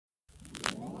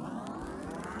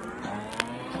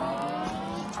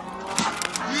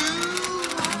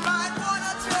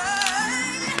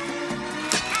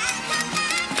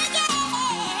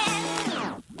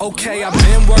Okay, I've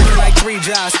been working like 3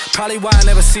 jobs. Probably why I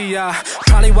never see ya.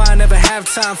 Probably why I never have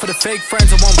time for the fake friends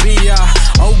that won't be ya.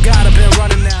 Oh God, I've been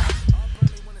running now.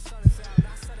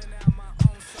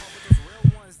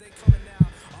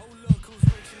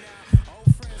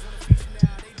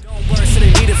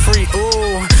 Free,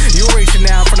 ooh, you reaching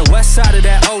out from the west side of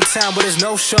that old town, but there's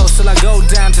no show, still I go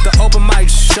down to the open mic,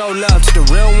 show love to the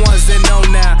real ones that know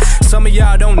now. Some of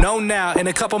y'all don't know now. In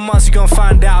a couple months you gon'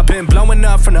 find out. Been blowing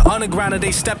up from the underground and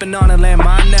they stepping on and land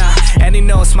mine now. And he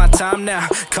know it's my time now.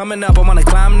 Coming up, I'm on a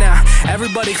climb now.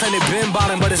 Everybody claim they been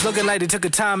ballin', but it's looking like they took a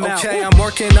time out. Okay, I'm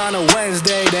working on a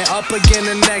Wednesday, then up again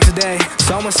the next day.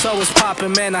 So-and-so is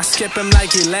popping, man, I skip him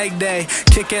like he leg day.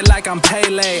 Kick it like I'm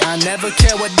Pele, I never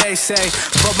care what they say.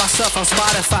 Put myself on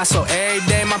Spotify, so every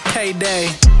day my payday.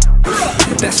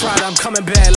 That's right, I'm coming back.